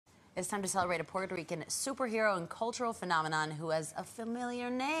It's time to celebrate a Puerto Rican superhero and cultural phenomenon who has a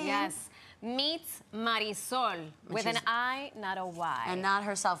familiar name. Yes. Meet Marisol, with an I, not a Y. And not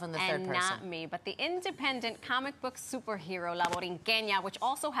herself in the third person. And not me, but the independent comic book superhero, La Borinquena, which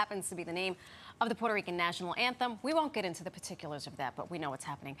also happens to be the name of the Puerto Rican national anthem. We won't get into the particulars of that, but we know what's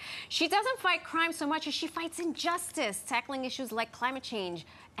happening. She doesn't fight crime so much as she fights injustice, tackling issues like climate change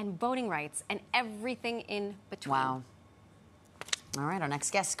and voting rights and everything in between. Wow. All right, our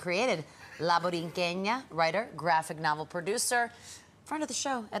next guest created La Borinquena, writer, graphic novel producer, friend of the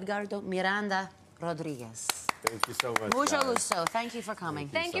show, Edgardo Miranda-Rodriguez. Thank you so much. Mucho gusto. Thank you for coming.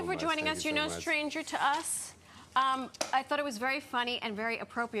 Thank you for joining us. You're no stranger to us. I thought it was very funny and very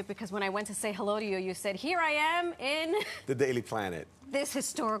appropriate because when I went to say hello to you, you said, here I am in... The Daily Planet. This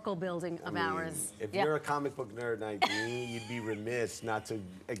historical building of ours. If you're a comic book nerd like me, you'd be remiss not to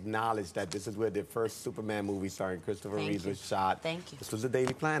acknowledge that this is where the first Superman movie starring Christopher Reeve was shot. Thank you. This was the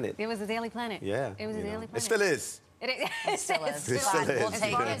Daily Planet. It was the Daily Planet. Yeah. It was the Daily Planet. It still is. It still is. It still is. We'll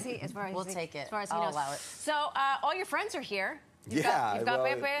take As far as we'll take it. As far as he I'll knows. allow it. So all your friends are here. You've Yeah. got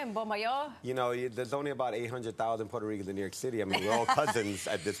Pepe and Bomayo. You know, there's only about 800,000 Puerto Ricans in New York City. I mean, we're all cousins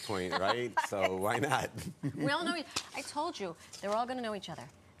at this point, right? So why not? We all know. I told you, they're all going to know each other.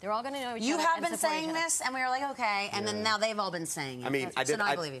 They're all going to know each other. You have and been saying this, and we were like, okay, and then now they've all been saying it. I mean, so now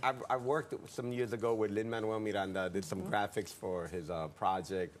I believe you. I worked some years ago with Lin-Manuel Miranda, did some graphics for his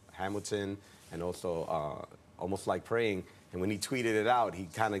project, Hamilton, and also Almost Like Praying. And when he tweeted it out, he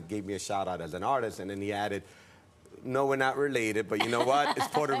kind of gave me a shout out as an artist, and then he added, no, we're not related, but you know what? It's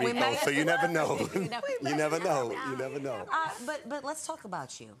Puerto Rico, so you never know. You never know. You never know. But let's talk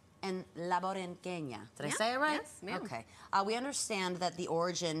about you and La Borinquena. Did I say it right? Yes, ma'am. Okay. We understand that the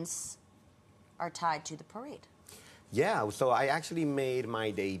origins are tied to the parade. Yeah, so I actually made my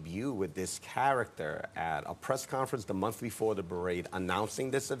debut with this character at a press conference the month before the parade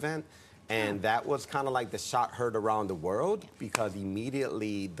announcing this event. And that was kind of like the shot heard around the world because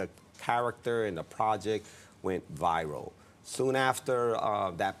immediately the character and the project went viral. Soon after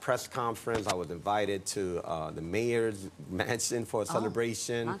that press conference, I was invited to the mayor's mansion for a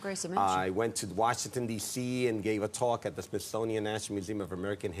celebration. I went to Washington, D.C. and gave a talk at the Smithsonian National Museum of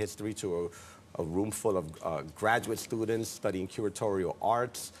American History to a room full of graduate students studying curatorial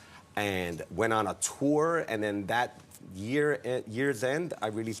arts, and went on a tour, and then that year's end, I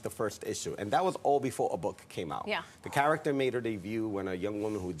released the first issue. And that was all before a book came out. Yeah. The character made her debut when a young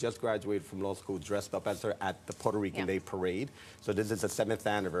woman who just graduated from law school dressed up as her at the Puerto Rican Day Parade. So this is the 7th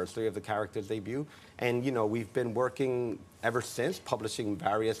anniversary of the character's debut. And, you know, we've been working ever since, publishing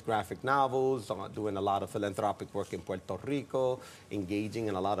various graphic novels, doing a lot of philanthropic work in Puerto Rico, engaging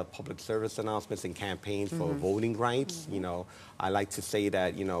in a lot of public service announcements and campaigns for voting rights. You know, I like to say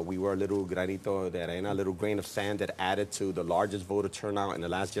that, you know, we were a little granito de arena, a little grain of sand that added to the largest voter turnout in the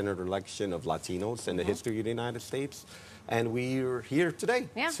last general election of Latinos in the history of the United States. And we're here today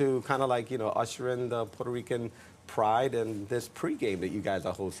to kind of like, you know, usher in the Puerto Rican pride and this pregame that you guys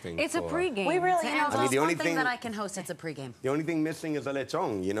are hosting. It's a pregame. We really, you know, I mean, the only thing thing that I can host, it's a pregame. The only thing missing is a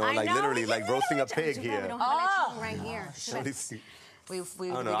lechon, you know, I like know, literally like roasting a pig We here. don't have a lechon right here. We I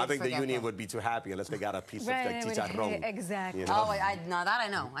don't know. I think the union would be too happy unless they got a piece of like chicharrón. Exactly. You know? Oh, no, that I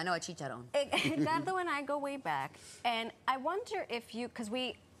know. I know a chicharrón. Edgardo and I go way back, and I wonder if you, because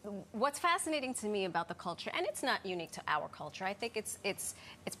what's fascinating to me about the culture, and it's not unique to our culture, I think it's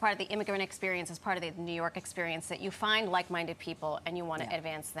part of the immigrant experience, it's part of the New York experience that you find like-minded people and you want to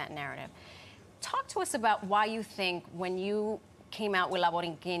advance that narrative. Talk to us about why you think when you came out with La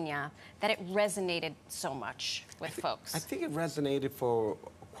Borinquena that it resonated so much with folks. I think it resonated for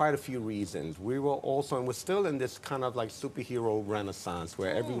quite a few reasons. We were also, and we're still in this kind of like superhero renaissance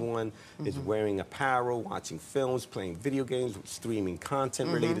where everyone is wearing apparel, watching films, playing video games, streaming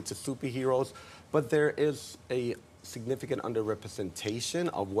content related to superheroes. But there is a significant underrepresentation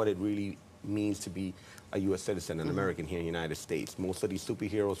of what it really means to be a U.S. citizen, an American here in the United States. Most of these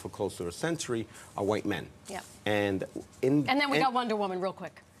superheroes for close to a century are white men. Yeah. And then we got Wonder Woman real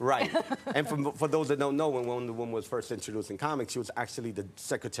quick. Right. And for those that don't know, when Wonder Woman was first introduced in comics, she was actually the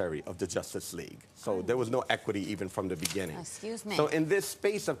secretary of the Justice League. So there was no equity even from the beginning. Excuse me. So in this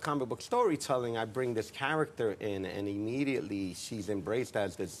space of comic book storytelling, I bring this character in, and immediately she's embraced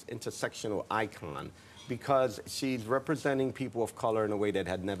as this intersectional icon because she's representing people of color in a way that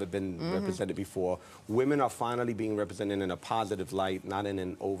had never been represented before. Women are finally being represented in a positive light, not in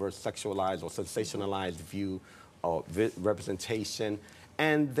an over-sexualized or sensationalized view or representation.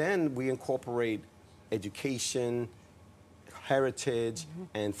 And then we incorporate education, heritage,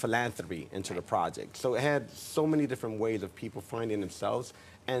 and philanthropy into the project. So it had so many different ways of people finding themselves.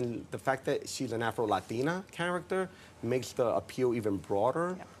 And the fact that she's an Afro-Latina character makes the appeal even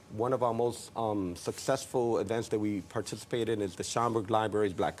broader one of our most successful events that we participate in is the Schaumburg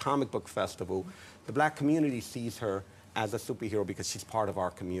Library's Black Comic Book Festival. The Black community sees her as a superhero because she's part of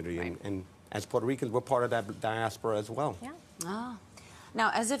our community. Right. And as Puerto Ricans, we're part of that diaspora as well. Yeah. Oh.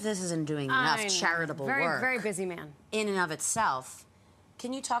 Now, as if this isn't doing enough charitable work. Very busy man. In and of itself,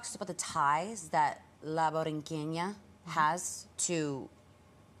 can you talk to us about the ties that La Borinquena has to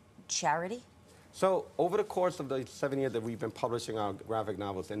charity? So over the course of the 7 years that we've been publishing our graphic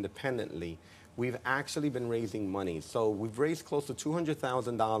novels independently, we've actually been raising money. So we've raised close to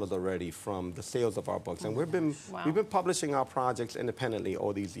 $200,000 already from the sales of our books. And we've been publishing our projects independently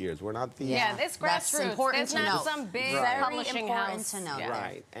all these years. We're not the... Yeah, it's grassroots. That's important There's to not note. some big Very publishing important house. to note. Yeah.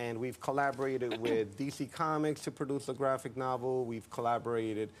 Right, and we've collaborated with DC Comics to produce a graphic novel. We've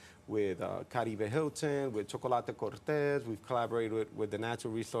collaborated with Caribe Hilton, with Chocolate Cortez. We've collaborated with the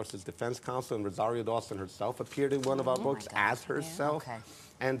Natural Resources Defense Council, and Rosario Dawson herself appeared in one of our books as herself. Okay.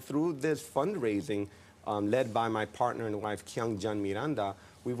 And through this fundraising, led by my partner and wife, Edgardo Miranda,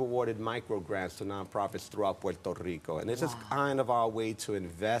 we've awarded micro grants to nonprofits throughout Puerto Rico. And this is kind of our way to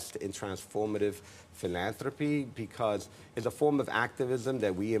invest in transformative philanthropy, because it's a form of activism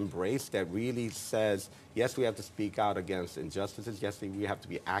that we embrace that really says, yes, we have to speak out against injustices. Yes, we have to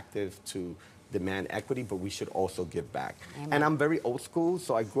be active to demand equity, but we should also give back. Amen. And I'm very old school,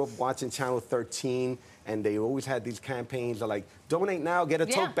 so I grew up watching Channel 13, and they always had these campaigns of like, donate now, get a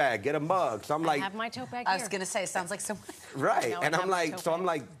tote bag, get a mug. So I'm like, I have my tote bag I here. was going to say, it sounds like someone... right, No, and I I'm have my like, tote so I'm bag.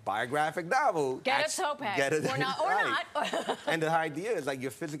 like, buy a graphic novel. Get a tote bag. Get it, Or not. right. And the idea is like you're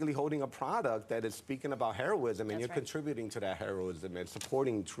physically holding a product that is speaking about heroism, and That's you're right. contributing to that heroism and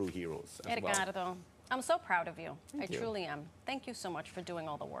supporting true heroes as well. Edgardo, I'm so proud of you. I you. truly am. Thank you so much for doing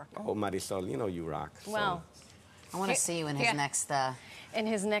all the work. Oh, Marisol, you know you rock. So. Well, I want to see you in his next... in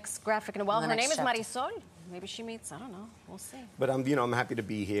his next graphic novel. Well, the her next name is chapter. Marisol. Maybe she meets, I don't know. We'll see. But I'm happy to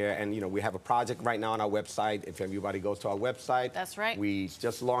be here, and we have a project right now on our website. If everybody goes to our website, That's right. We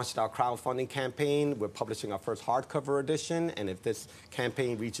just launched our crowdfunding campaign. We're publishing our first hardcover edition, and if this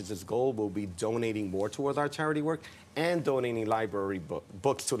campaign reaches its goal, we'll be donating more towards our charity work and donating library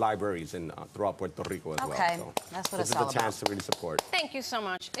books to libraries throughout Puerto Rico as well. Okay, So that's what this it's all is a chance to really support. Thank you so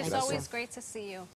much. It's Thank you. always great to see you.